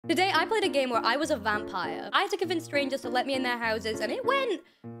Today, I played a game where I was a vampire. I had to convince strangers to let me in their houses, and it went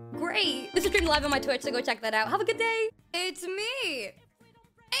great. This is streamed live on my Twitch, so go check that out. Have a good day. It's me,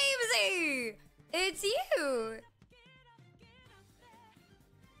 Aimsey. It's you.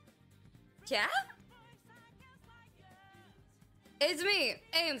 Chat? It's me,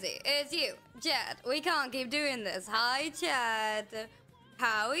 Aimsey. It's you, chat. We can't keep doing this. Hi, chat.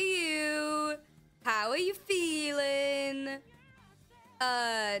 How are you? How are you feeling?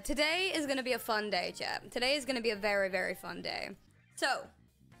 Today is gonna be a fun day, chat. Today is gonna be a very, very fun day. So,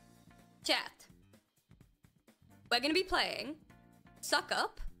 chat. We're gonna be playing Suck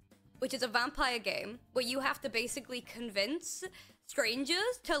Up, which is a vampire game where you have to basically convince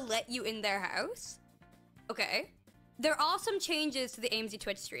strangers to let you in their house. Okay? There are some changes to the Aimsey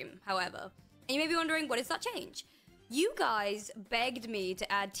Twitch stream, however. And you may be wondering, what is that change? You guys begged me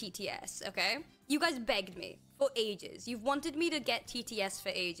to add TTS, okay? You guys begged me for ages. You've wanted me to get TTS for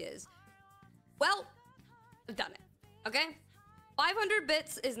ages. Well, I've done it, okay? 500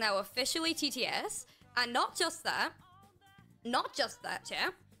 bits is now officially TTS, and not just that,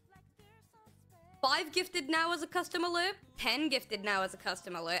 chat. 5 gifted now as a custom alert, 10 gifted now as a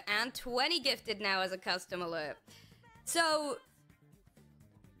custom alert, and 20 gifted now as a custom alert. So,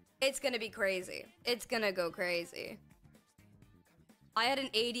 it's gonna be crazy. It's gonna go crazy. I had an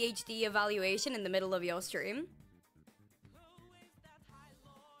ADHD evaluation in the middle of your stream.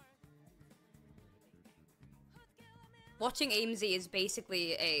 Watching Aimsey is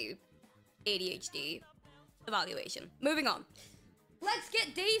basically a ADHD evaluation. Moving on. Let's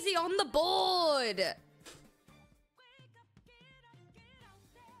get Daisy on the board!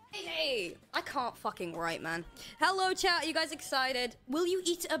 Hey, I can't fucking write, man. Hello, chat. You guys excited? Will you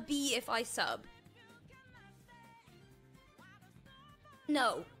eat a bee if I sub?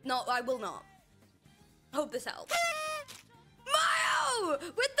 No, I will not. Hope this helps. Mayo!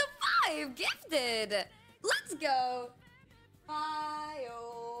 With the 5 gifted! Let's go!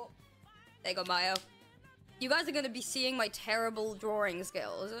 Mayo. There you go, Mayo. You guys are gonna be seeing my terrible drawing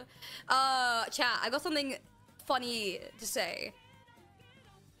skills. Chat, I got something funny to say.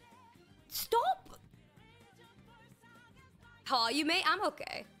 Stop! How are you, mate? I'm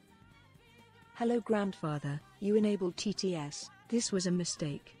okay. Hello, grandfather. You enabled TTS. This was a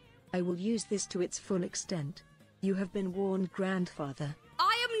mistake. I will use this to its full extent. You have been warned, grandfather.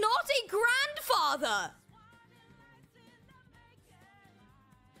 I am not a grandfather!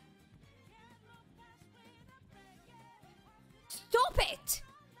 Stop it!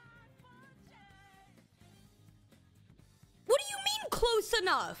 What do you mean close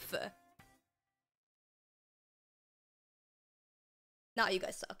enough? Nah, you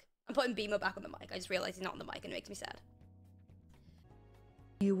guys suck. I'm putting Beamer back on the mic. I just realized he's not on the mic and it makes me sad.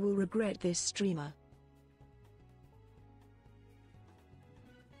 You will regret this, streamer.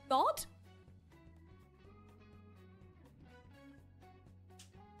 God?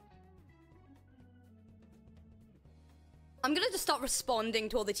 I'm gonna just start responding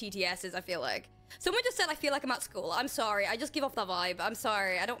to all the TTSs, I feel like. Someone just said I feel like I'm at school. I'm sorry. I just give off that vibe. I'm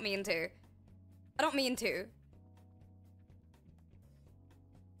sorry. I don't mean to. I don't mean to.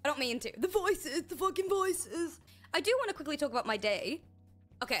 I don't mean to. The voices. The fucking voices. I do want to quickly talk about my day.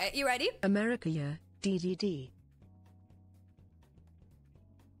 Okay, you ready? America year, DDD.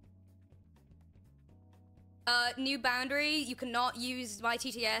 New boundary. You cannot use my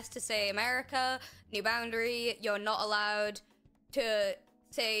TTS to say America. New boundary. You're not allowed to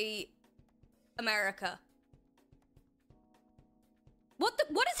say America. What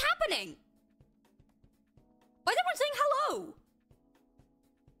is happening? Why is everyone saying hello?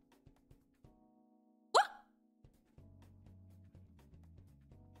 What?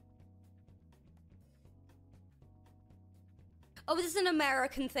 Oh, this is an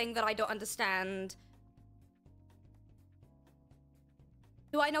American thing that I don't understand.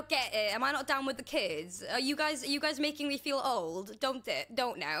 Do I not get it? Am I not down with the kids? Are you guys making me feel old? Don't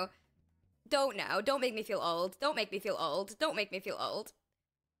now. Don't now. Don't make me feel old. Don't make me feel old. Don't make me feel old.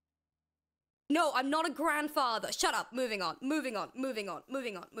 No, I'm not a grandfather. Shut up. Moving on. Moving on. Moving on.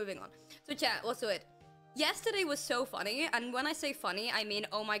 Moving on. Moving on. So chat, what's it? Yesterday was so funny, and when I say funny, I mean,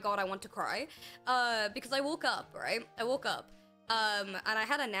 oh my god, I want to cry. Because I woke up, right? I woke up. And I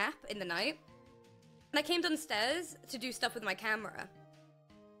had a nap in the night. And I came downstairs to do stuff with my camera.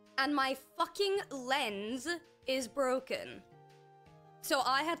 And my fucking lens is broken. So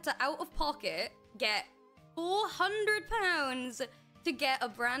I had to, out of pocket, get £400 to get a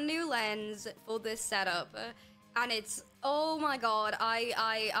brand new lens for this setup. And it's, oh my god,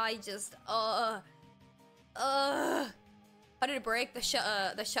 I just, how did it break? The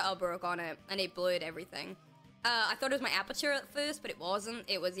shutter broke on it, and it blurred everything. I thought it was my aperture at first, but it wasn't.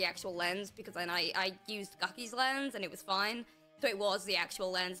 It was the actual lens, because then I used Gucky's lens, and it was fine. So it was the actual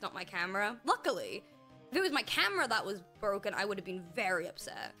lens, not my camera. Luckily, if it was my camera that was broken, I would have been very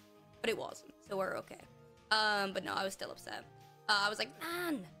upset. But it wasn't, so we're okay. But no, I was still upset. I was like,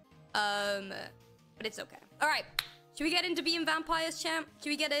 man. But it's okay. All right. Should we get into being vampires, champ? Should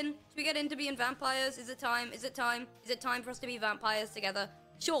we get into being vampires? Is it time? Is it time? Is it time for us to be vampires together?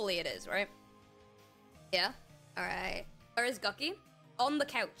 Surely it is, right? Yeah? Alright. Where is Gucky? On the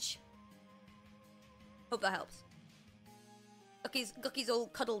couch. Hope that helps. Gucky's all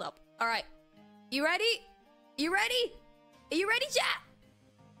cuddled up. Alright. You ready? You ready? Are you ready, chat?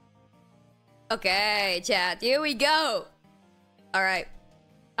 Okay, chat. Here we go. Alright.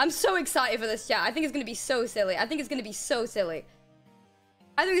 I'm so excited for this, chat. I think it's gonna be so silly. I think it's gonna be so silly.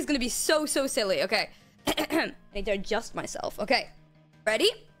 I think it's gonna be so silly. Okay. I need to adjust myself. Okay. Ready?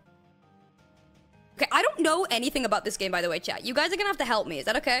 Okay, I don't know anything about this game, by the way, chat. You guys are gonna have to help me. Is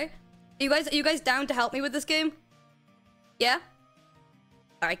that okay? Are you guys down to help me with this game? Yeah?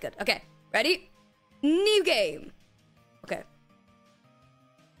 Alright, good. Okay. Ready? New game. Okay.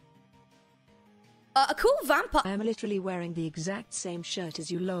 A cool vampire. I am literally wearing the exact same shirt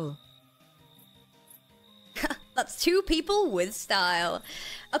as you, lol. That's two people with style.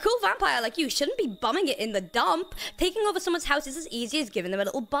 A cool vampire like you shouldn't be bumming it in the dump. Taking over someone's house is as easy as giving them a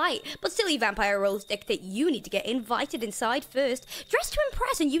little bite. But silly vampire rules dictate you need to get invited inside first. Dress to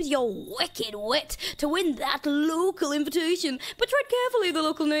impress and use your wicked wit to win that local invitation. But tread carefully, the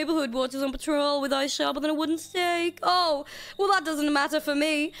local neighborhood watch is on patrol with eyes sharper than a wooden stake. Oh, well that doesn't matter for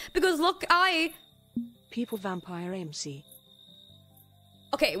me. Because look, People vampire Aimsey.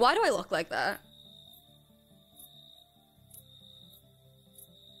 Okay, why do I look like that?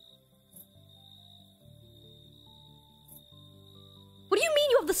 What do you mean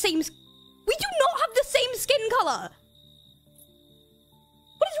you have the same... We do not have the same skin color!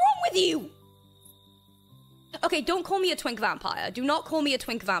 What is wrong with you? Okay, don't call me a twink vampire. Do not call me a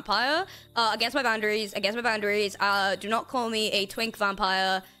twink vampire. Against my boundaries. Against my boundaries. Do not call me a twink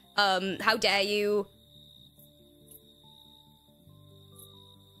vampire. How dare you?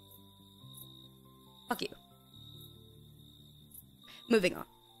 Fuck you. Moving on.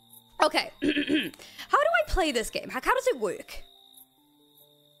 Okay. How do I play this game? How does it work?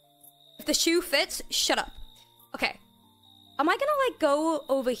 If the shoe fits, shut up. Okay. Am I gonna, like, go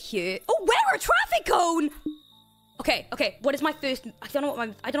over here? Oh, wear a traffic cone! Okay, okay. What is my first... I don't know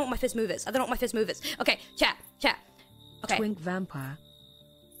what my first move is. I don't know what my first move is. Okay, chat. Okay. Twink vampire.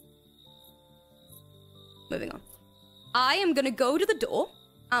 Moving on. I am gonna go to the door.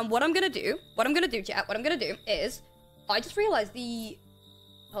 And what I'm gonna do, chat, what I'm gonna do is... I just realized the...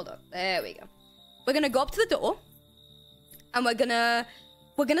 Hold on. There we go. We're gonna go up to the door. And we're gonna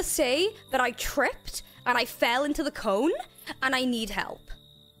say that I tripped and I fell into the cone and I need help.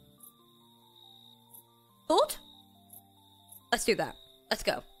 Thought? Let's do that. Let's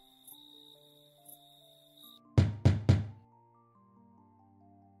go.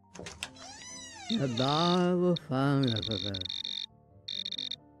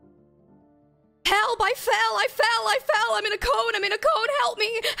 Help! I fell! I'm in a cone! Help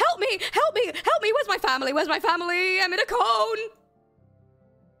me! Where's my family? I'm in a cone!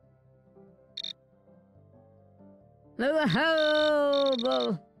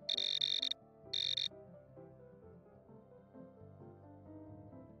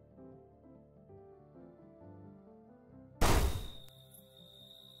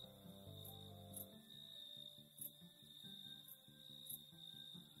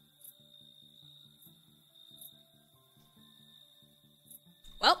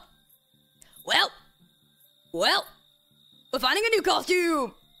 Help! Well, we're finding a new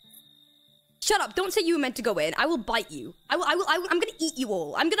costume! Shut up, don't say you were meant to go in. I will bite you. I'm gonna eat you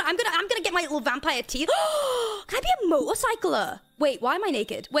all. I'm gonna get my little vampire teeth. Can I be a motorcycler? Wait, why am I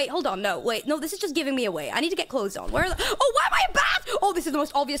naked? Wait, hold on, no, this is just giving me away. I need to get clothes on. Where are the... Oh, why am I in bath? Oh, this is the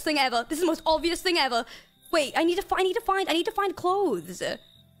most obvious thing ever. Wait, I need to find clothes.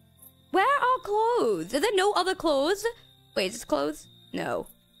 Where are clothes? Are there no other clothes? Wait, is this clothes? No.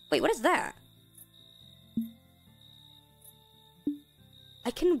 Wait, what is that? I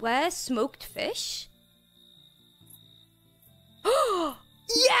can wear smoked fish?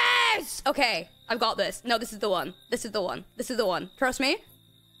 Yes! Okay, I've got this. No, this is the one. Trust me?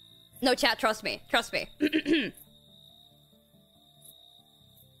 No, chat, trust me.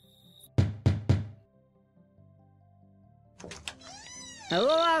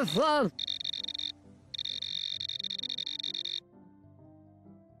 Hello,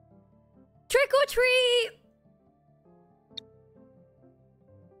 Trick or treat!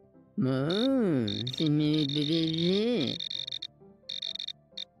 Trick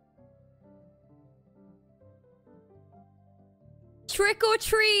or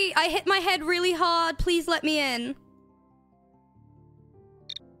treat! I hit my head really hard. Please let me in.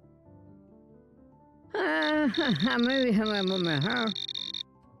 I'll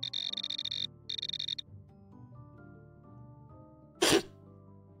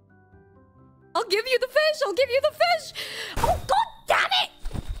give you the fish! I'll give you the fish! Oh, god damn it!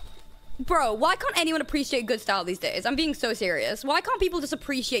 Bro, why can't anyone appreciate good style these days? I'm being so serious. Why can't people just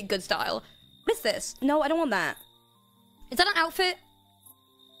appreciate good style? What is this? No, I don't want that. Is that an outfit?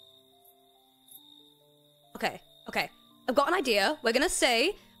 Okay, okay. I've got an idea. We're gonna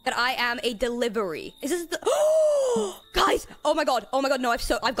say that I am a delivery. Is this the... Guys! Oh my god, no,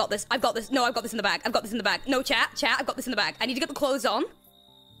 I've got this. No, I've got this in the bag. No, chat, I've got this in the bag. I need to get the clothes on.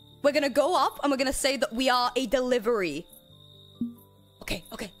 We're gonna go up and we're gonna say that we are a delivery. Okay.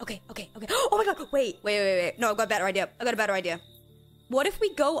 Oh my god, wait. No, I've got a better idea. What if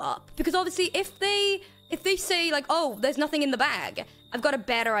we go up? Because obviously if they say like, oh, there's nothing in the bag, I've got a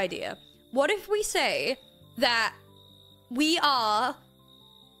better idea. What if we say that we are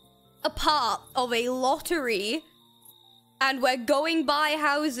a part of a lottery and we're going by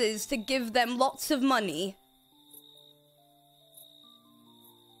houses to give them lots of money?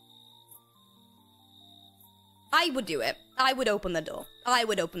 I would do it. I would open the door. I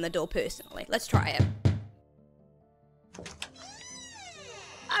would open the door personally. Let's try it.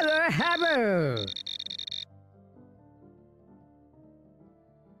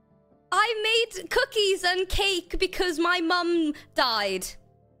 I made cookies and cake because my mum died.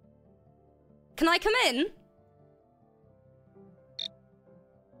 Can I come in?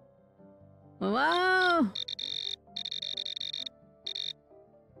 Wow.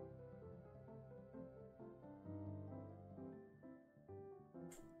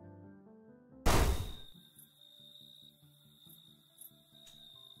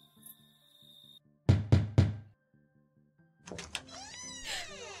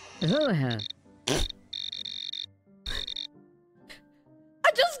 I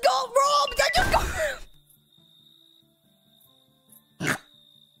just got robbed! Okay,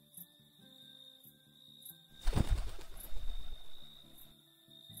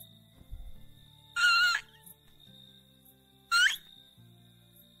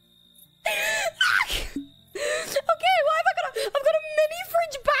 I've got a mini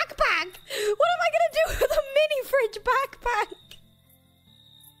fridge backpack! What am I gonna do with a mini fridge backpack?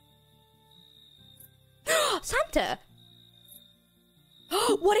 Santa!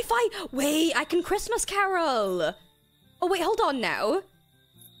 What if wait, I can Christmas carol! Oh wait, hold on now.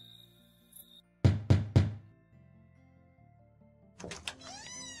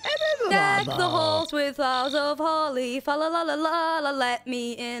 Deck the halls with flowers of holly, fa la la la la la, let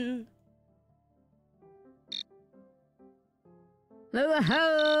me in. Without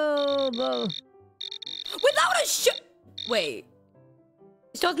a wait.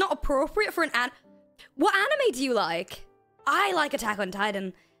 So it's not appropriate for an What anime do you like? I like Attack on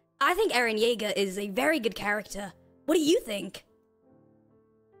Titan. I think Eren Yeager is a very good character. What do you think?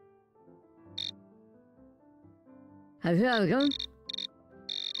 Have you ever gone?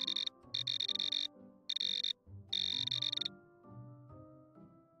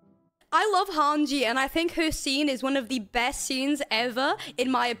 I love Hanji, and I think her scene is one of the best scenes ever, in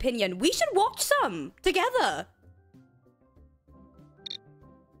my opinion. We should watch some together.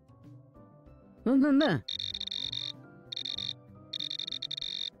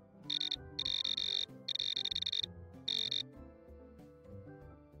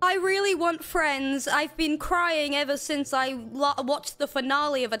 I really want friends. I've been crying ever since I watched the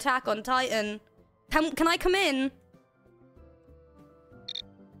finale of Attack on Titan. Can I come in?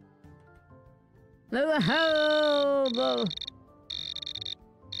 I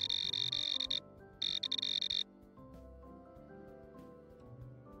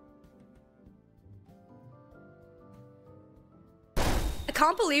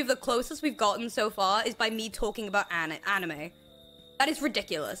can't believe the closest we've gotten so far is by me talking about anime. That is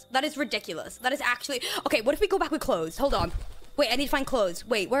ridiculous. That is ridiculous. That is actually... Okay, what if we go back with clothes? Hold on. Wait, I need to find clothes.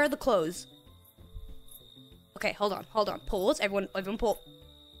 Wait, where are the clothes? Okay, hold on. Pause. Everyone pause.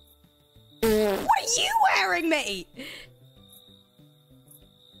 What are you wearing, mate?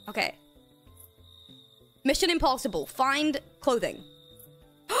 Okay. Mission Impossible. Find clothing.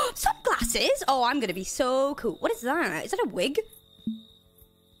 Sunglasses? Oh, I'm gonna be so cool. What is that? Is that a wig?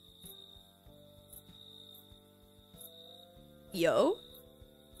 Yo.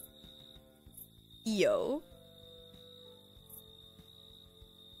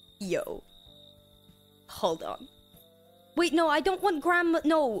 Hold on. Wait, no, I don't want grandma.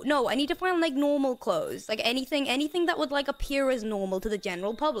 No, no, I need to find like normal clothes, like anything that would like appear as normal to the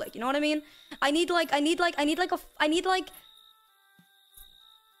general public. You know what I mean? I need like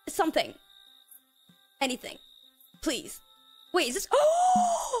something, anything, please. Wait, is this?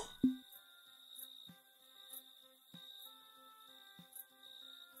 Oh!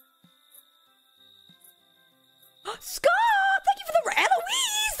 Scott, thank you for the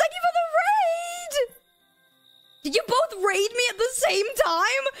Eloise. Thank you for the raid. Did you both raid me at the same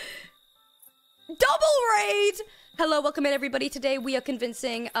time? Double raid! Hello, welcome in everybody. Today we are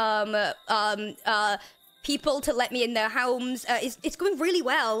convincing people to let me in their homes. It's going really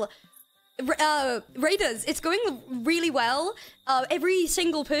well. Raiders, it's going really well. Every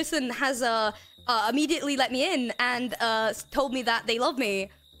single person has immediately let me in and told me that they love me.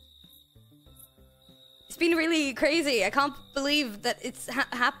 It's been really crazy. I can't believe that it's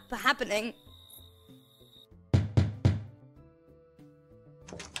happening.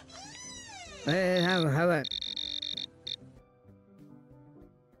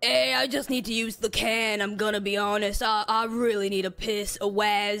 Hey, I just need to use the can, I'm gonna be honest. I really need a piss, a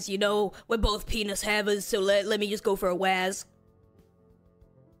waz, you know? We're both penis havers, so let me just go for a waz.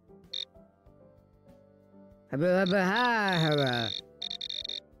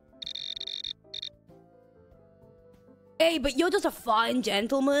 Hey, but you're just a fine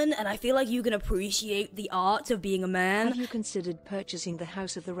gentleman, and I feel like you can appreciate the arts of being a man. Have you considered purchasing the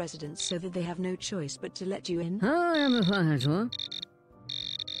house of the residents so that they have no choice but to let you in? I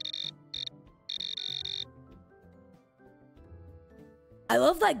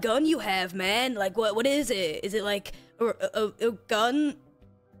love that gun you have, man. Like, what is it? Is it like a gun?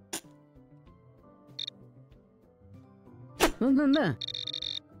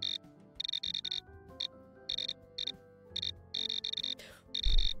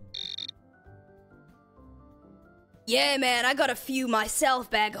 Yeah, man, I got a few myself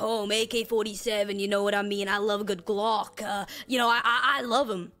back home. AK-47, you know what I mean? I love a good Glock. You know, I love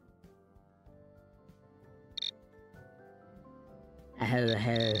them.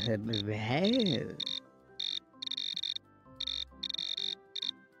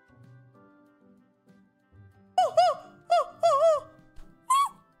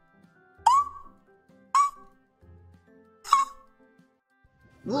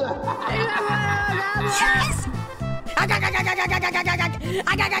 Yes!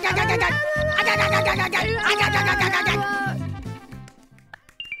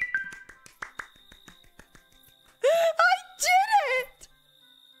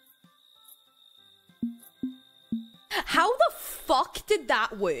 How the fuck did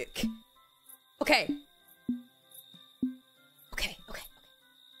that work? Okay. Okay.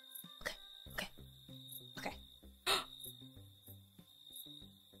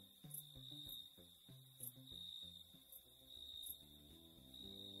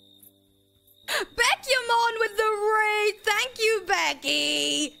 Becky-mon with the raid! Thank you,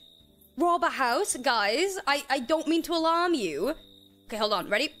 Becky! Rob a house? Guys, I don't mean to alarm you. Okay, hold on.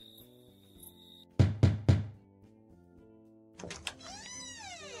 Ready?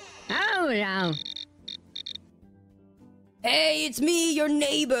 Oh, no. Hey, it's me, your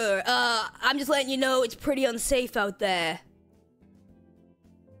neighbor. I'm just letting you know it's pretty unsafe out there.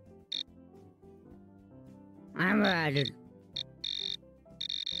 I'm ready.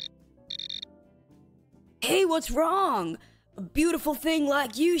 Hey, what's wrong? A beautiful thing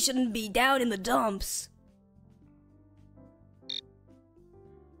like you shouldn't be down in the dumps.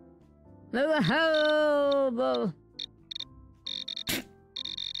 Oh,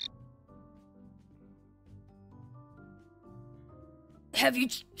 Have you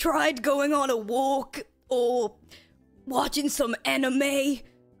tried going on a walk or watching some anime?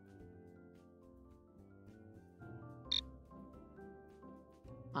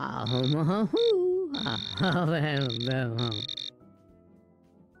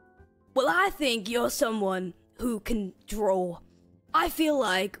 Well, I think you're someone who can draw. I feel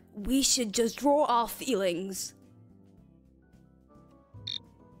like we should just draw our feelings.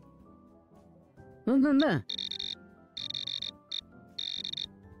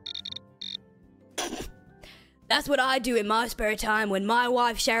 That's what I do in my spare time. When my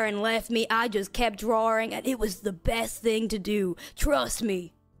wife Sharon left me, I just kept drawing, and it was the best thing to do. Trust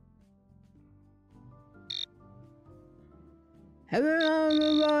me.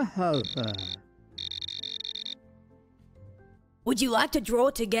 Would you like to draw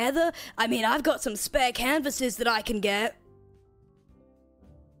together? I mean, I've got some spare canvases that I can get.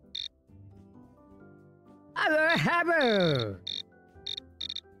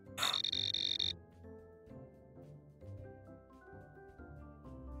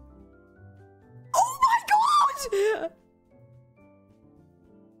 Oh my god!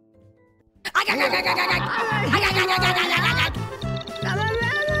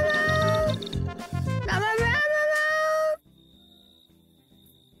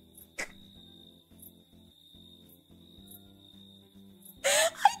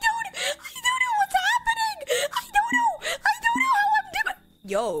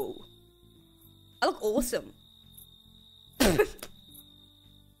 Yo, I look awesome.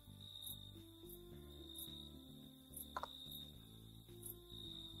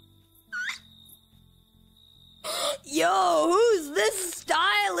 Yo, who's this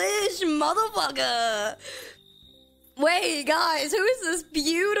stylish motherfucker? Wait, guys, who is this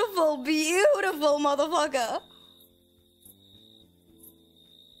beautiful, beautiful motherfucker?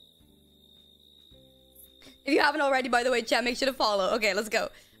 If you haven't already, by the way, chat, make sure to follow. Okay, let's go.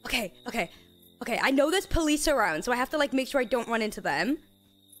 Okay. I know there's police around, so I have to, like, make sure I don't run into them.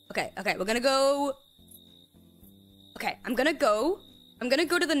 Okay, we're gonna go... Okay, I'm gonna go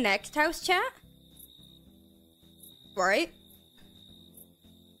to the next house, chat. Right?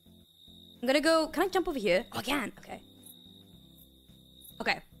 I'm gonna go... Can I jump over here? Oh, I can.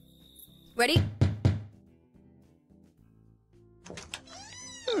 Okay. Ready?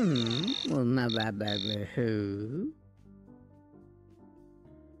 Well, my baby, who?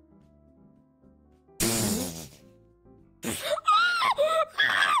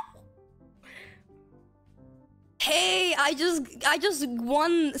 Hey, I just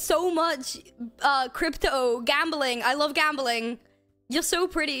won so much crypto gambling. I love gambling. You're so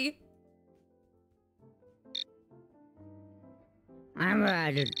pretty. I'm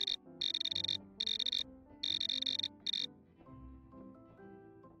ready.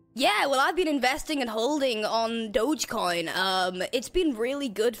 Yeah, well, I've been investing and holding on Dogecoin. It's been really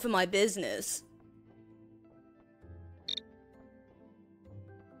good for my business.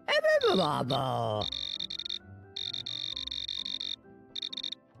 Baba.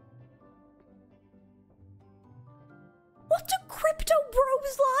 What do crypto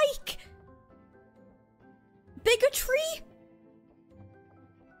bros like? Bigotry?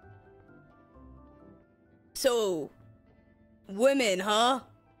 So, women, huh?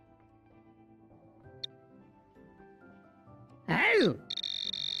 Oh.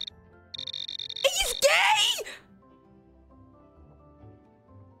 He's gay!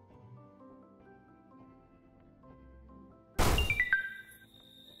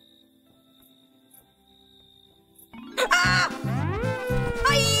 Ah!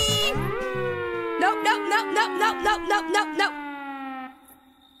 Aye! Nope.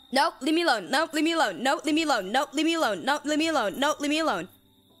 Nope, leave me alone. Nope, leave me alone. Nope, leave me alone. Nope, leave me alone. Nope, leave me alone. Nope, leave me alone.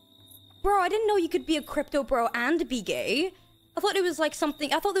 Bro, I didn't know you could be a crypto bro and be gay. I thought it was like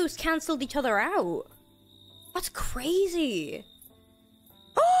something... I thought those cancelled each other out. That's crazy.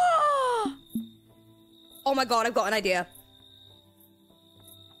 Oh! Oh my god, I've got an idea.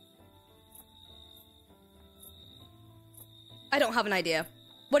 I don't have an idea.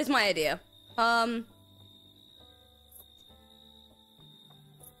 What is my idea?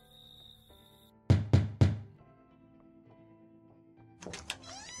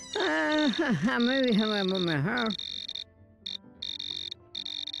 Maybe have my hair.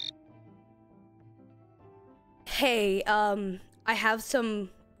 Hey, I have some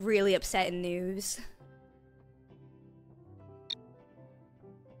really upsetting news.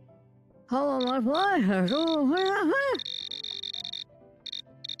 How am I flying?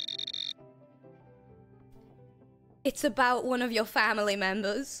 It's about one of your family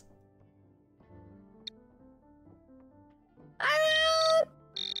members.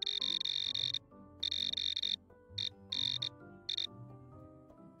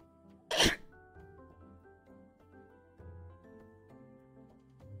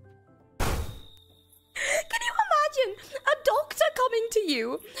 A doctor coming to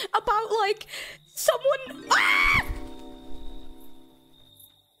you about, like, someone... Ah!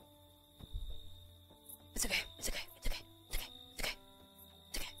 It's okay.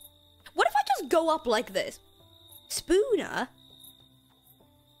 What if I just go up like this? Spooner?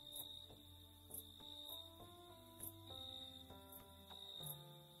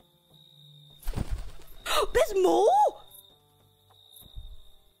 There's more?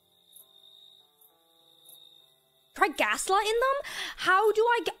 Try gaslighting them? How do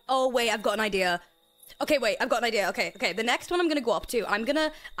I get... Oh, wait, I've got an idea. Okay, wait, I've got an idea. Okay. The next one I'm gonna go up to, I'm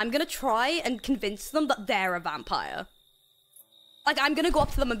gonna try and convince them that they're a vampire. Like, I'm gonna go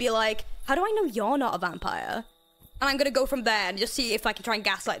up to them and be like, how do I know you're not a vampire? And I'm gonna go from there and just see if I can try and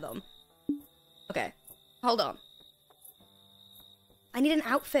gaslight them. Okay, hold on. I need an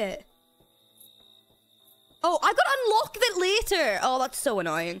outfit. Oh, I gotta unlock that later. Oh, that's so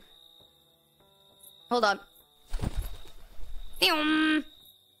annoying. Hold on.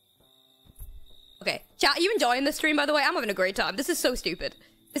 Okay, chat, are you enjoying this stream, by the way? I'm having a great time. This is so stupid.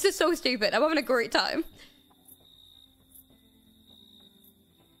 This is so stupid. I'm having a great time.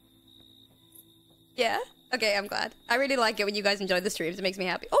 Yeah? Okay, I'm glad. I really like it when you guys enjoy the streams. It makes me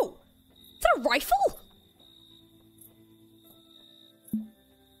happy. Oh! Is that a rifle?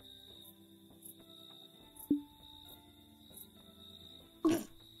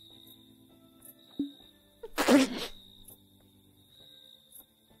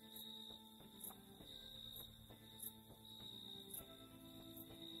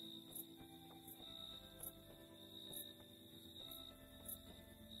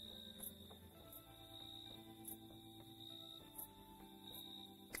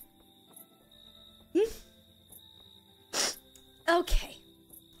 Okay.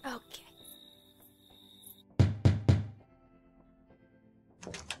 Okay.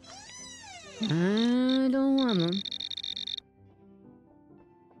 I don't want them.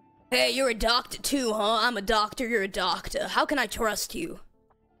 Hey, you're a doctor too, huh? I'm a doctor, you're a doctor. How can I trust you?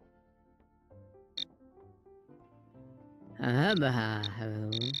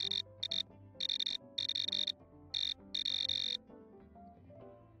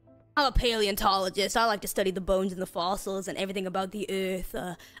 I'm a paleontologist. I like to study the bones and the fossils and everything about the earth.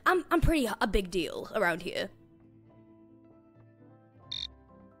 I'm pretty a big deal around here.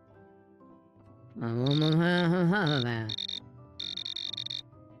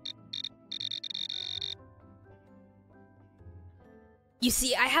 You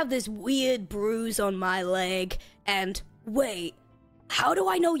see, I have this weird bruise on my leg, and wait, how do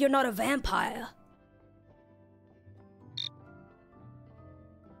I know you're not a vampire?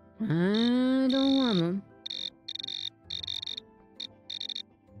 I don't want them.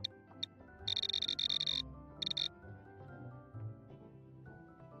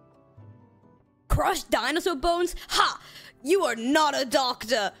 Crushed dinosaur bones? Ha! You are not a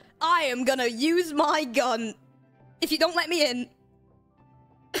doctor! I am gonna use my gun if you don't let me in.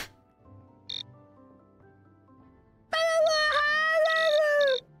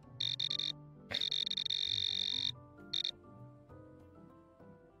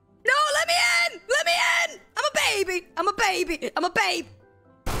 No, let me in! Let me in! I'm a baby! I'm a baby! I'm a babe!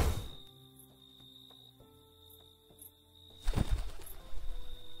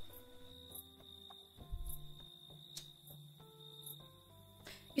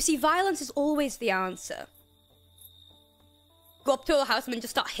 You see, violence is always the answer. Go up to a house and then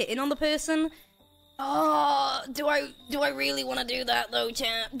just start hitting on the person. Oh, do I really want to do that though,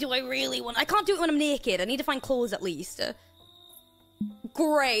 champ? Do I really want? I can't do it when I'm naked. I need to find clothes at least.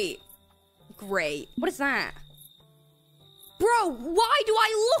 Great. Great. What is that? Bro, why do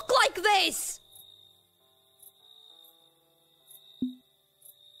I look like this?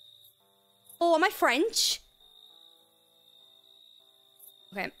 Oh, am I French?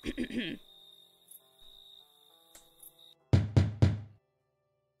 Okay.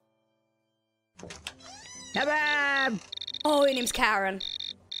 Kebab! Oh, your name's Karen.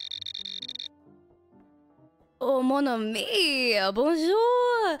 Oh, mon ami,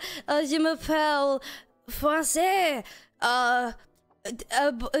 bonjour. Je m'appelle Français.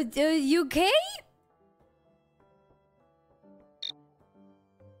 UK?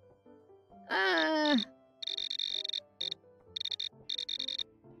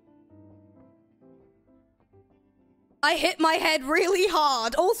 I hit my head really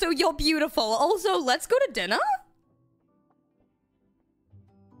hard. Also, you're beautiful. Also, let's go to dinner?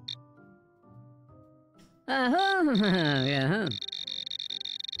 Yeah.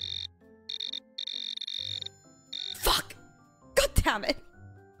 Fuck! God damn it!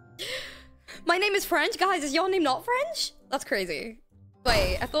 My name is French, guys. Is your name not French? That's crazy.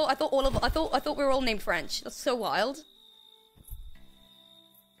 Wait, I thought we were all named French. That's so wild.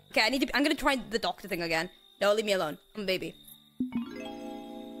 Okay, I'm gonna try the doctor thing again. No, leave me alone. I'm a baby.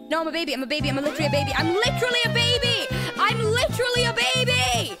 No, I'm a baby. I'm a baby. I'm literally a baby. I'm literally a baby! I'm literally a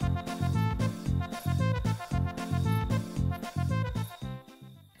baby!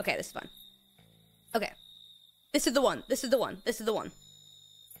 Okay, this is fun. Okay. This is the one. This is the one. This is the one.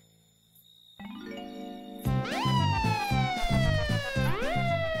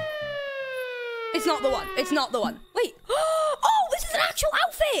 It's not the one. It's not the one. Wait. Oh, this is an actual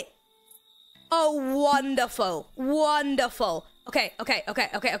outfit! Oh, wonderful. Wonderful. Okay, okay, okay,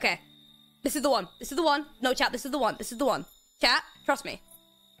 okay, okay. This is the one. This is the one. No, chat, this is the one. This is the one. Chat, trust me.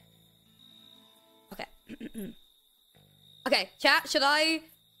 Okay. Okay, chat, should I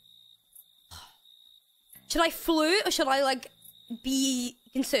flirt or should I, like, be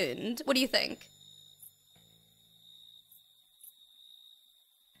concerned? What do you think?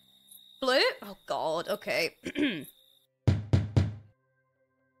 Flirt? Oh, God, okay.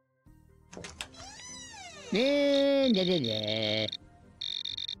 Hey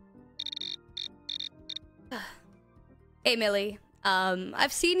Millie,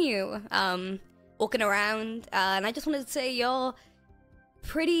 I've seen you, walking around, and I just wanted to say you're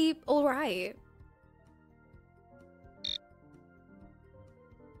pretty alright.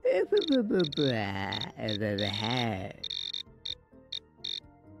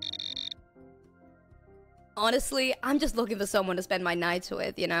 Honestly, I'm just looking for someone to spend my nights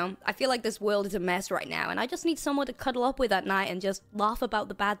with, you know? I feel like this world is a mess right now, and I just need someone to cuddle up with at night and just laugh about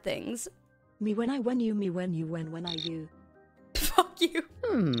the bad things. Me when I when you me when you when I you. Fuck you.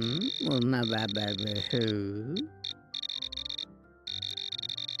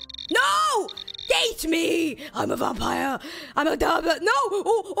 No! Date me! I'm a vampire! I'm a no!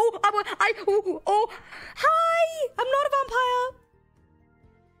 Hi! I'm not a vampire!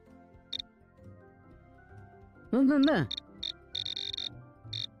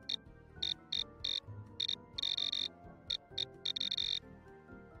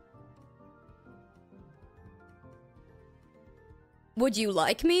 Would you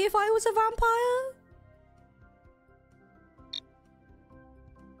like me if I was a vampire?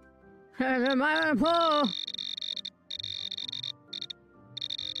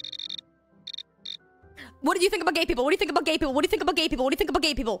 What do you think about gay people? What do you think about gay people? What do you think about gay people? What do you think about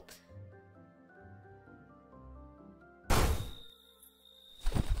gay people?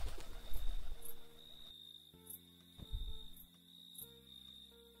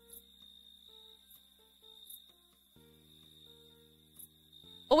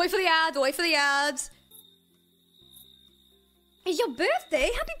 Oh, wait for the ads, wait for the ads. It's your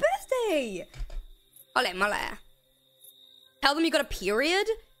birthday, happy birthday. Ole mole. Tell them you got a period?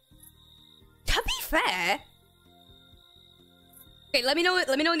 To be fair. Okay, let me know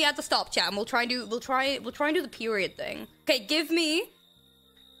when the ads are stopped, chat, and we'll try and do the period thing. Okay, give me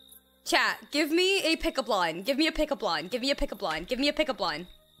a pickup line. Give me a pickup line. Give me a pickup line. Give me a pickup line.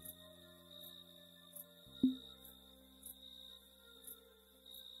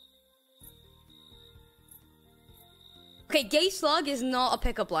 Okay, gay slug is not a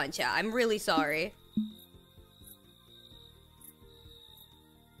pickup line, chat. I'm really sorry.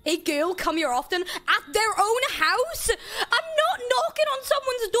 Hey girl, come here often at their own house? I'm not knocking on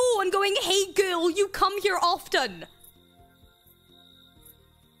someone's door and going, hey girl, you come here often.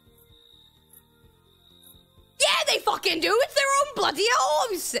 Yeah, they fucking do. It's their own bloody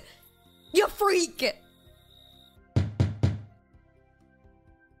house. You freak.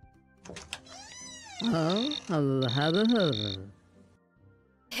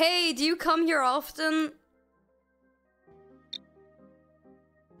 Hey, do you come here often?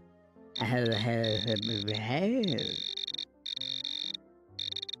 I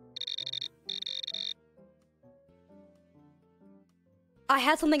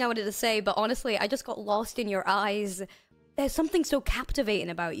had something I wanted to say, but honestly, I just got lost in your eyes. There's something so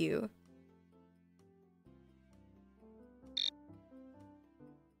captivating about you.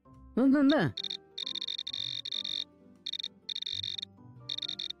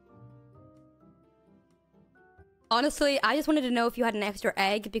 Honestly, I just wanted to know if you had an extra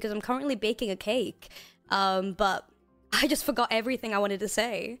egg because I'm currently baking a cake. But I just forgot everything I wanted to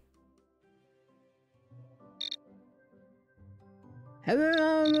say.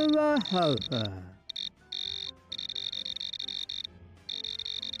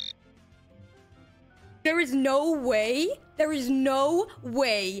 There is no way that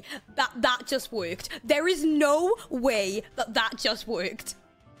just worked. There is no way that just worked.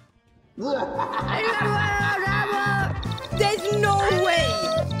 There's no way!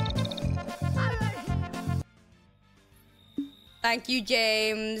 Thank you,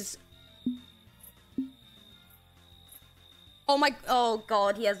 James. Oh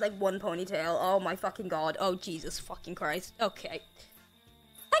god, he has like one ponytail. Oh my fucking god. Oh Jesus fucking Christ. Okay.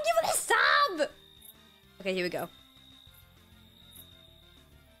 Thank you for the sub! Okay, here we go.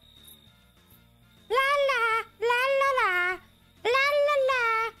 La la, la la la, la la la.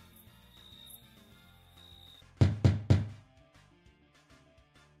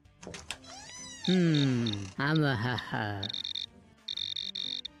 I'm a haha.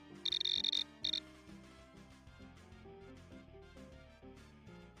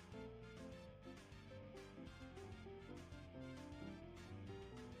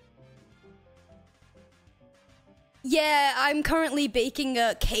 Yeah, I'm currently baking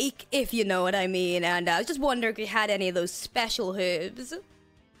a cake, if you know what I mean, and I was just wondering if you had any of those special herbs.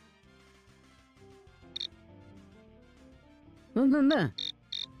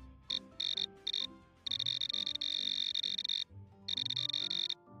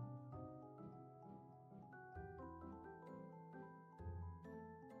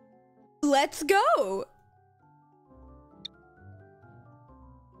 Let's go!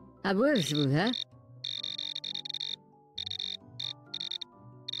 I wish you had.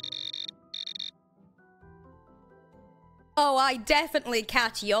 Oh, I definitely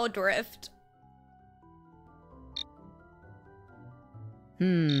catch your drift.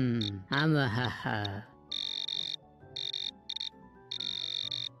 I'm a ha.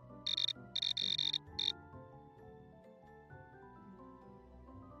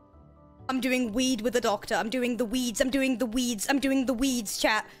 I'm doing weed with the doctor. I'm doing the weeds. I'm doing the weeds. I'm doing the weeds,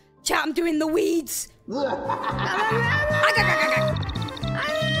 chat. Chat, I'm doing the weeds. My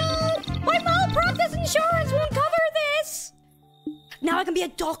malpractice insurance won't cover this. Now I can be a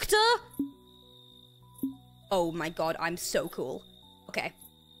doctor? Oh my god, I'm so cool. Okay.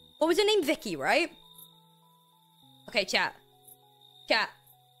 What was your name? Vicky, right? Okay, chat. Chat.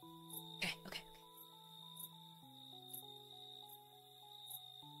 Okay, okay.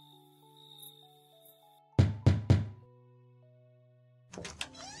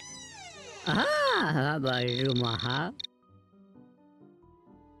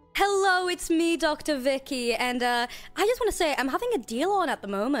 Hello, it's me, Dr. Vicky, and I just want to say I'm having a deal on at the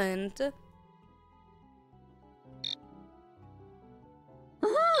moment.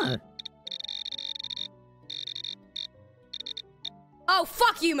 Oh,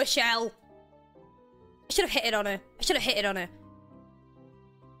 fuck you, Michelle! I should have hit it on her. I should have hit it on her.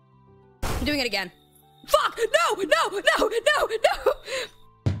 I'm doing it again. Fuck! No! No! No! No! No!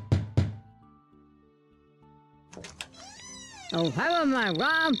 Oh, hello, my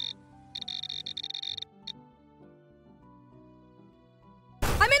mom.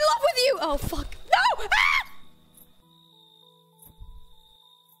 I'm in love with you! Oh, fuck. No! Ah!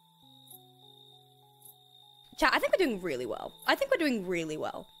 Chat, I think we're doing really well. I think we're doing really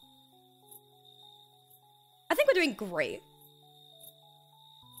well. I think we're doing great.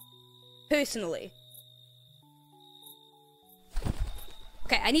 Personally.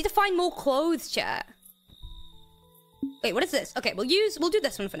 Okay, I need to find more clothes, chat. Wait, what is this? Okay, we'll do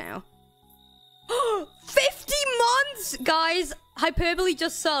this one for now. 50 months! Guys, Hyperbole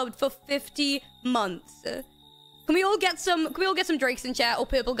just subbed for 50 months. Can we all get some Drakes in chat? Or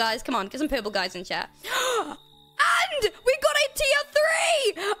purple guys? Come on, get some purple guys in chat. And we got a tier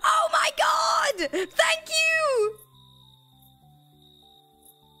 3! Oh my god! Thank you!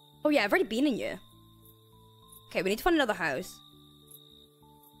 Oh yeah, I've already been in here. Okay, we need to find another house.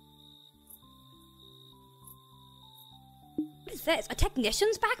 What is this? A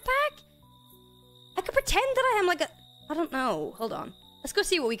technician's backpack? I could pretend that I am like a... I don't know. Hold on. Let's go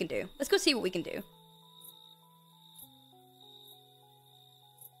see what we can do. Let's go see what we can do.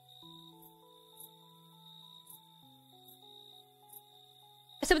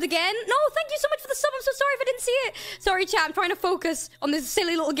 I subbed again? No, thank you so much for the sub. I'm so sorry if I didn't see it. Sorry, chat. I'm trying to focus on this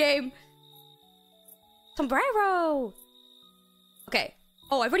silly little game. Sombrero. Okay.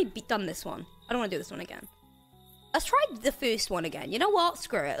 Oh, I've already done this one. I don't want to do this one again. Let's try the first one again. You know what?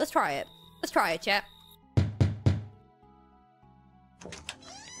 Screw it. Let's try it. Let's try it, chat.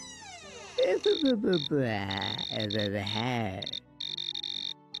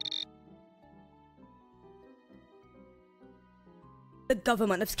 The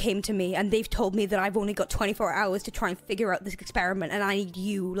government has came to me and they've told me that I've only got 24 hours to try and figure out this experiment, and I need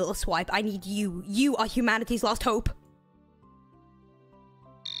you, little swipe. I need you. You are humanity's last hope.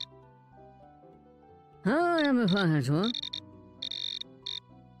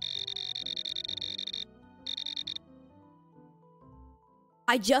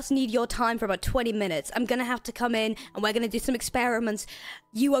 I just need your time for about 20 minutes. I'm gonna have to come in and we're gonna do some experiments.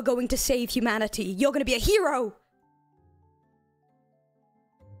 You are going to save humanity. You're gonna be a hero.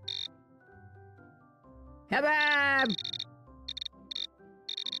 Kebab!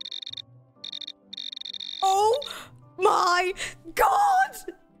 Oh my god!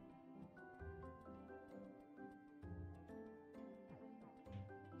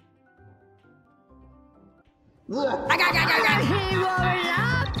 I don't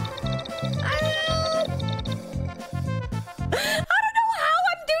know how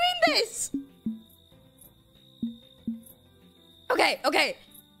I'm doing this! Okay.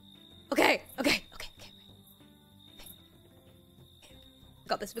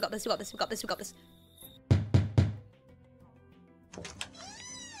 We got this.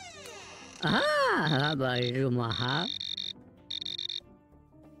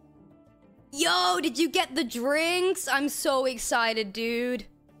 Yo, did you get the drinks? I'm so excited, dude.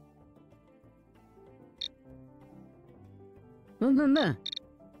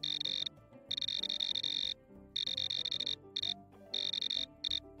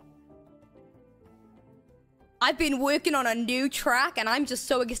 I've been working on a new track and I'm just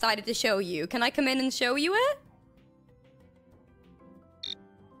so excited to show you. Can I come in and show you it?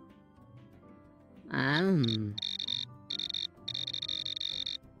 No,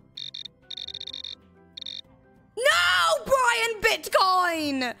 Brian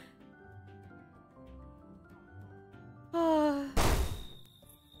Bitcoin!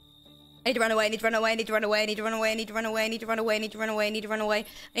 I need to run away, I need to run away, I need to run away, I need to run away, I need to run away, I need to run away, I need to run away,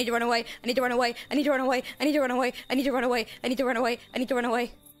 I need to run away, I need to run away, I need to run away, I need to run away, I need to run away, I need to run away, I need to run away, I need to run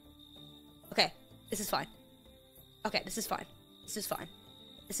away. Okay, this is fine. Okay, this is fine. This is fine.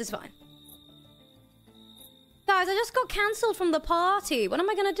 This is fine. Guys, I just got cancelled from the party. What am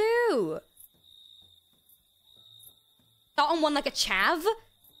I gonna do? Start on one like a chav?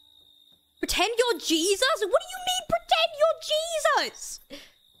 Pretend you're Jesus? What do you mean pretend you're Jesus?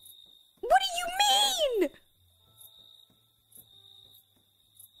 What do you mean?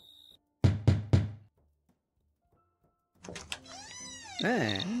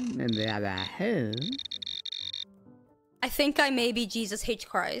 I think I may be Jesus H.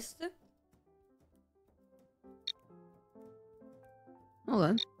 Christ.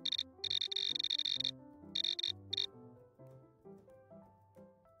 Okay.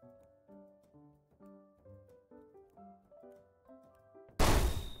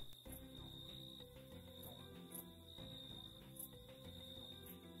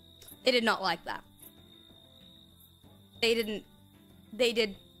 They did not like that. They didn't. They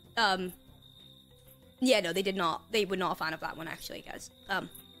did. Yeah, no, they did not. They were not a fan of that one, actually, guys. I'm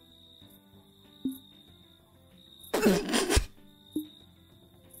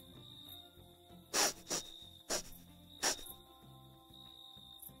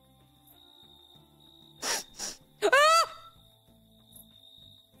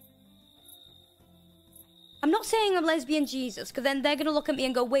not saying I'm lesbian Jesus, because then they're gonna look at me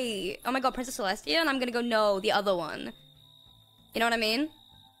and go, wait, oh my god, Princess Celestia? And I'm gonna go, no, the other one. You know what I mean?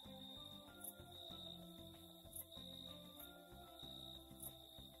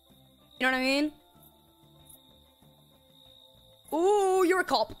 You know what I mean? Ooh, you're a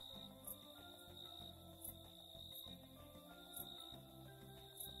cop.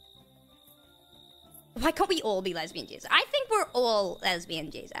 Why can't we all be lesbian Jesus? I think we're all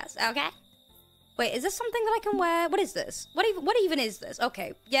lesbian Jesus, okay? Wait, is this something that I can wear? What is this? What even is this?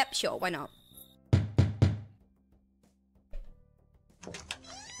 Okay, yep, sure, why not?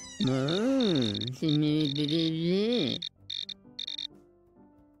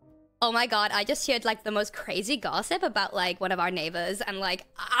 Oh my god, I just heard like the most crazy gossip about like one of our neighbors and like,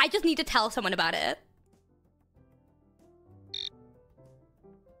 I just need to tell someone about it.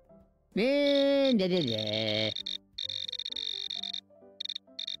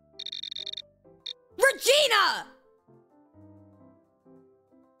 Regina!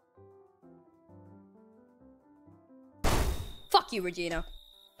 Fuck you, Regina.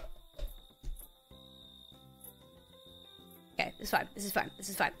 Okay, this is fine. This is fine. This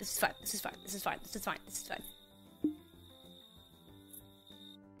is fine. This is fine. This is fine. This is fine. This is fine. This is fine.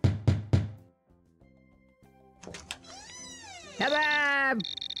 Kebab!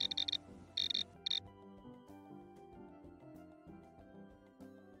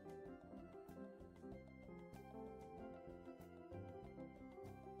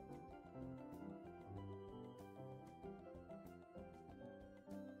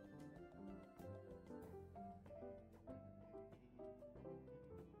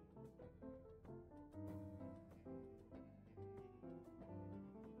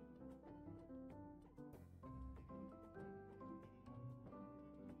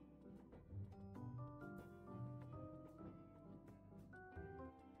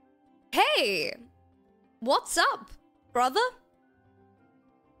 Hey! What's up, brother?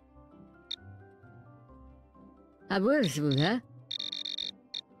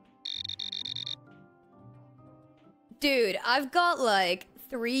 Dude, I've got like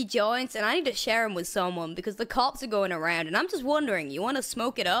 3 joints and I need to share them with someone because the cops are going around and I'm just wondering, you want to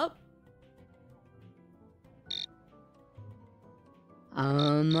smoke it up?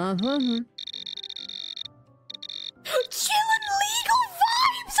 Chillin' legal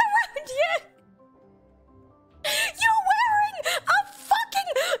vibes around you! You're wearing a fucking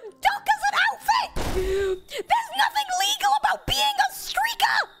Dockers outfit! There's nothing legal about being a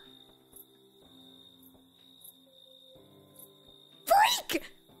streaker! Freak!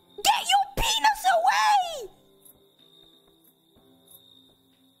 Get your penis away!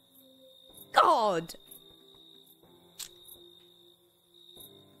 God!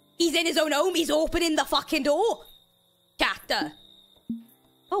 He's in his own home, he's opening the fucking door! Cacta!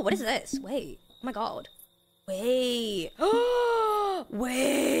 Oh, what is this? Wait. Oh my god. Wait.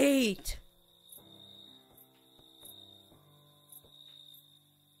 Wait!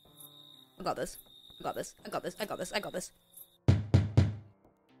 I got this. I got this. I got this. I got this. I got this.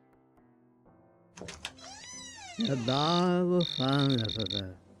 The bar will find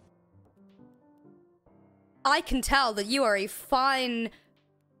the I can tell that you are a fine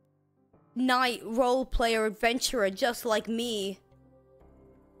knight, role player, adventurer, just like me.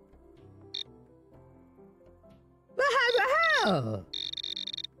 Wow!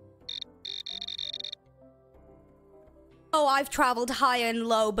 Oh, I've traveled high and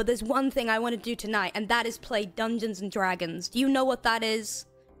low, but there's one thing I want to do tonight, and that is play Dungeons and Dragons. Do you know what that is?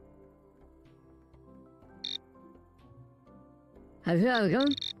 Have you ever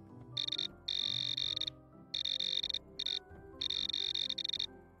gone?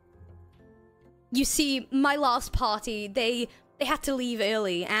 You see, my last party, they had to leave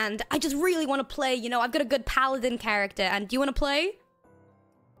early, and I just really want to play, you know, I've got a good paladin character, and do you want to play?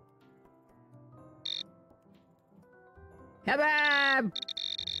 Kebab!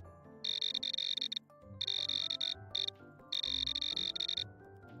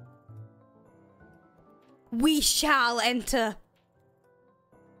 We shall enter.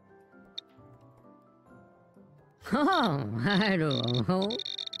 Oh, I don't know.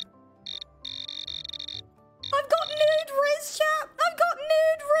 I've got nude riz, chat! I've got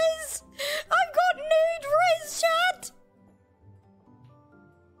nude riz! I've got nude riz, chat!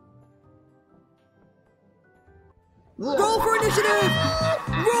 Roll for initiative!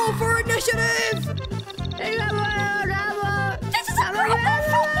 Roll for initiative! This is a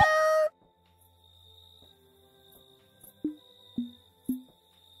bravo!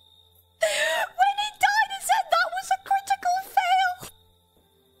 When he died, it said that was a critical fail!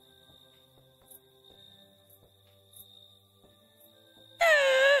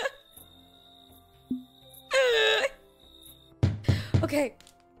 Okay.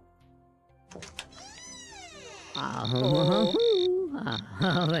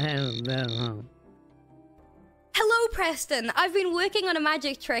 Hello, Preston. I've been working on a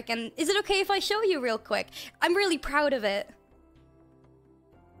magic trick, and is it okay if I show you real quick? I'm really proud of it.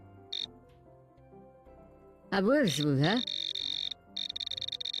 I wish you had.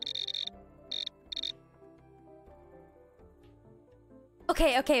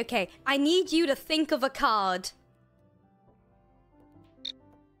 Okay. I need you to think of a card.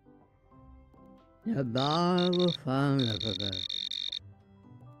 The bar will find the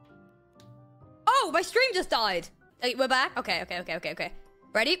Oh, my stream just died. We're back? Okay.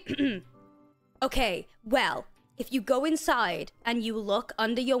 Ready? Okay, well, if you go inside and you look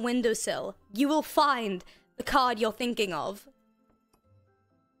under your windowsill, you will find the card you're thinking of.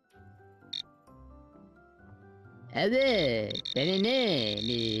 Damn it.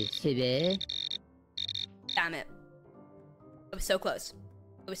 Damn it. It was so close.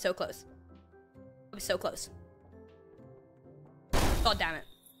 It was so close. It was so close. God damn it.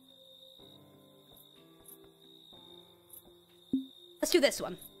 Let's do this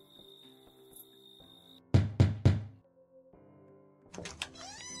one.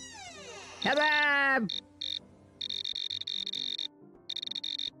 Kebab!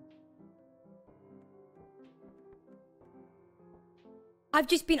 I've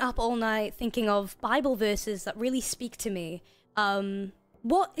just been up all night thinking of Bible verses that really speak to me.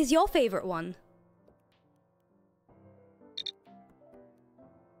 What is your favorite one?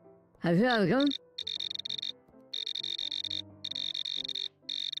 Have you ever gone?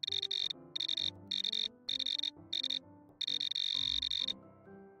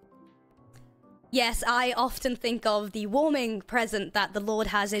 Yes, I often think of the warming present that the Lord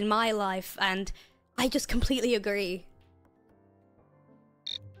has in my life, and I just completely agree.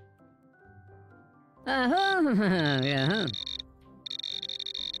 Yeah.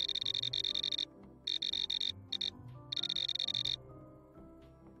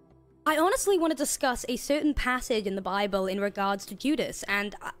 I honestly want to discuss a certain passage in the Bible in regards to Judas,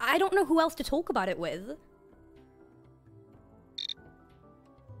 and I don't know who else to talk about it with.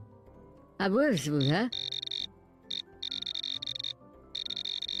 I wish you had.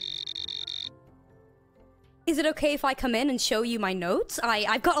 Is it okay if I come in and show you my notes?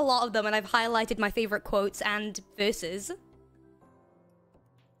 I've got a lot of them, and I've highlighted my favorite quotes and verses.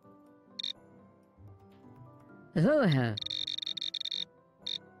 Who have?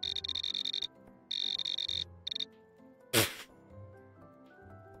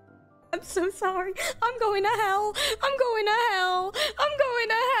 I'm so sorry. I'm going to hell. I'm going to hell. I'm going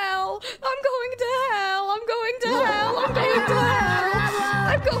to hell. I'm going to hell. I'm going to hell. I'm going to hell.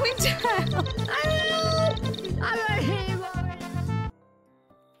 I'm going to hell.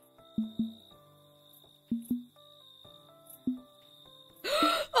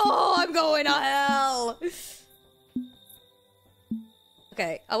 Oh, I'm going to hell.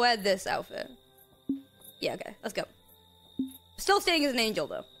 Okay, I'll wear this outfit. Yeah, okay, let's go. Still staying as an angel,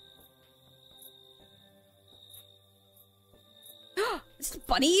 though. Is it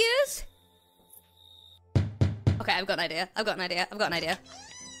bunny ears? Okay, I've got an idea. I've got an idea. I've got an idea.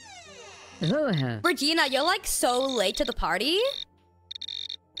 Hello here. Regina, you're like so late to the party.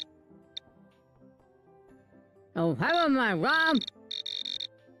 Oh, hello, my Rom.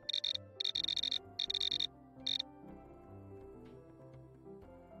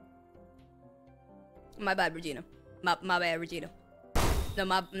 My bad, Regina. My bad, Regina. No,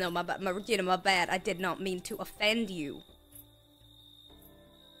 my bad, Regina, my bad. I did not mean to offend you.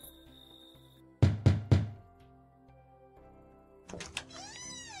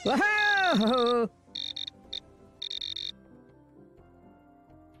 Whoa!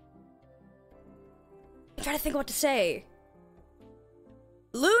 I'm trying to think what to say.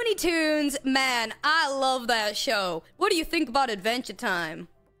 Looney Tunes, man, I love that show. What do you think about Adventure Time?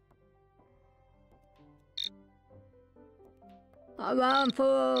 I'm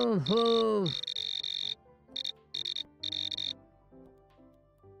full.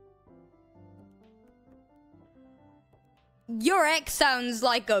 Your ex sounds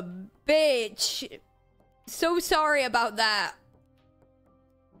like a bitch. So sorry about that.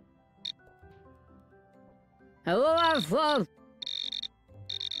 Hello, I'm full.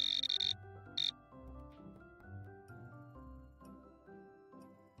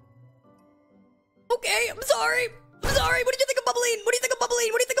 Okay, I'm sorry. I'm sorry. What did you think of bubbling? What do you think of bubbling?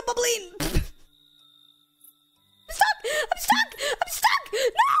 What do you think of bubbling? I'm stuck. I'm stuck. I'm stuck.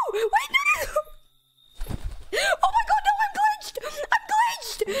 No. Wait, no. Oh my god, no, I'm glitched. I'm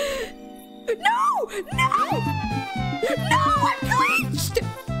glitched. No. No. No, I'm glitched.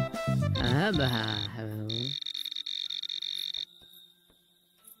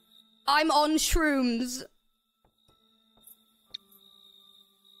 I'm on shrooms.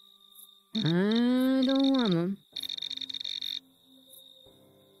 I don't want them.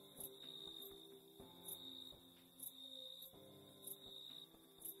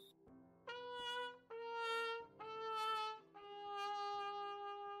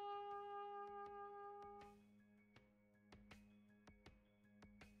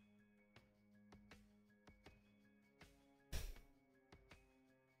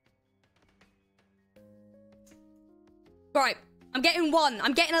 Right, I'm getting one.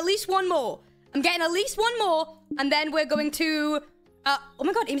 I'm getting at least one more. I'm getting at least one more, and then we're going to... oh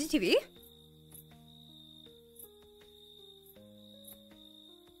my god, Aimsey TV?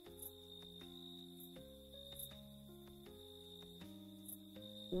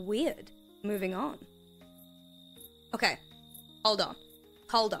 Weird. Moving on. Okay. Hold on.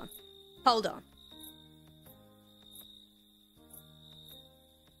 Hold on. Hold on.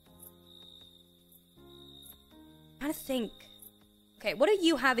 Trying to think. Okay, what do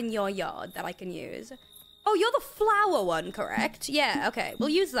you have in your yard that I can use? Oh, you're the flower one, correct? Yeah, okay. We'll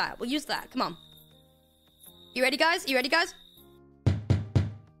use that. We'll use that. Come on. You ready, guys? You ready, guys?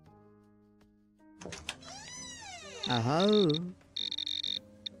 Oh.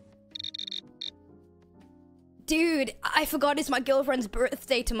 Dude, I forgot it's my girlfriend's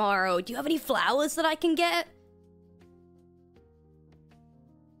birthday tomorrow. Do you have any flowers that I can get?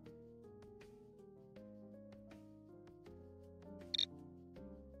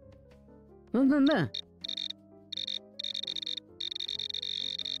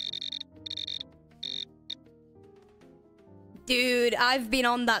 Dude, I've been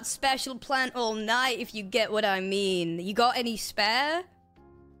on that special plant all night, if you get what I mean. You got any spare?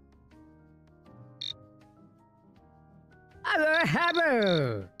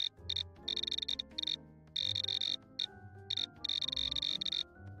 Hello.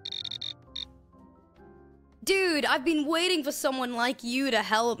 Dude, I've been waiting for someone like you to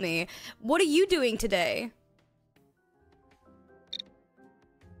help me. What are you doing today?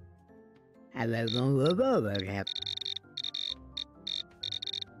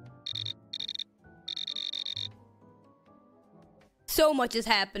 So much is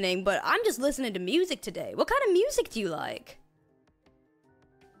happening, but I'm just listening to music today. What kind of music do you like?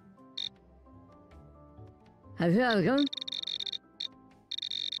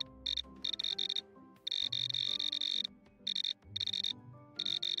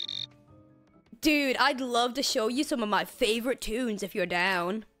 Dude, I'd love to show you some of my favorite tunes if you're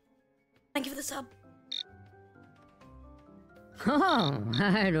down. Thank you for the sub. Oh,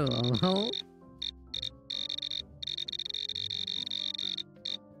 I don't know.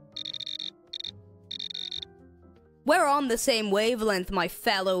 We're on the same wavelength, my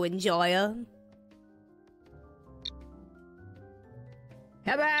fellow enjoyer.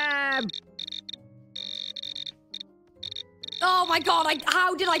 Kebab! Oh my god,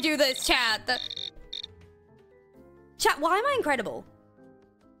 how did I do this, chat? Chat, why am I incredible?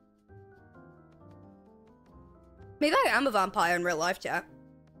 Maybe I am a vampire in real life, chat.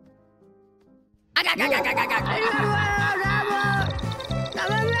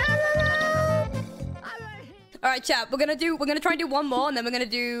 Alright, chat, we're gonna try and do one more and then we're gonna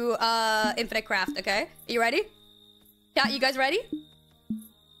do infinite craft, okay? Are you ready? Chat, you guys ready?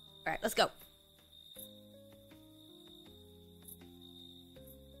 Alright, let's go.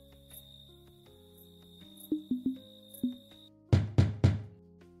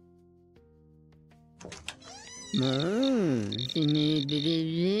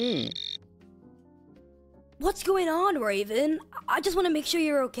 What's going on, Raven? I just want to make sure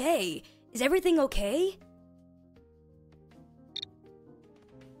you're okay. Is everything okay?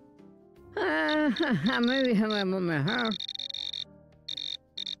 Maybe have a moment, huh?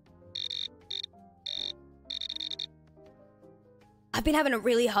 I've been having a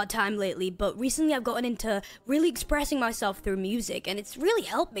really hard time lately, but recently I've gotten into really expressing myself through music, and it's really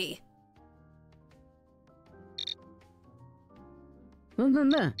helped me.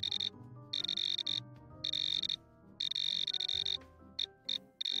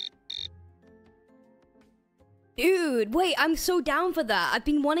 Dude, wait, I'm so down for that. I've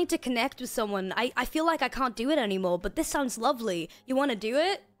been wanting to connect with someone. I feel like I can't do it anymore, but this sounds lovely. You want to do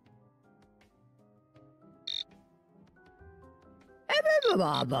it?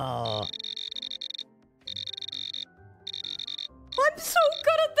 I'm so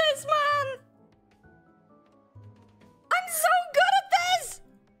good at this, man! I'm so good at this!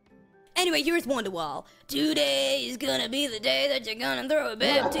 Anyway, here's Wonderwall. Today is gonna be the day that you're gonna throw it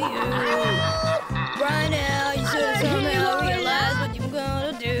back to you. Right now, you should have somehow realized what you're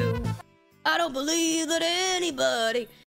gonna do. I don't believe that anybody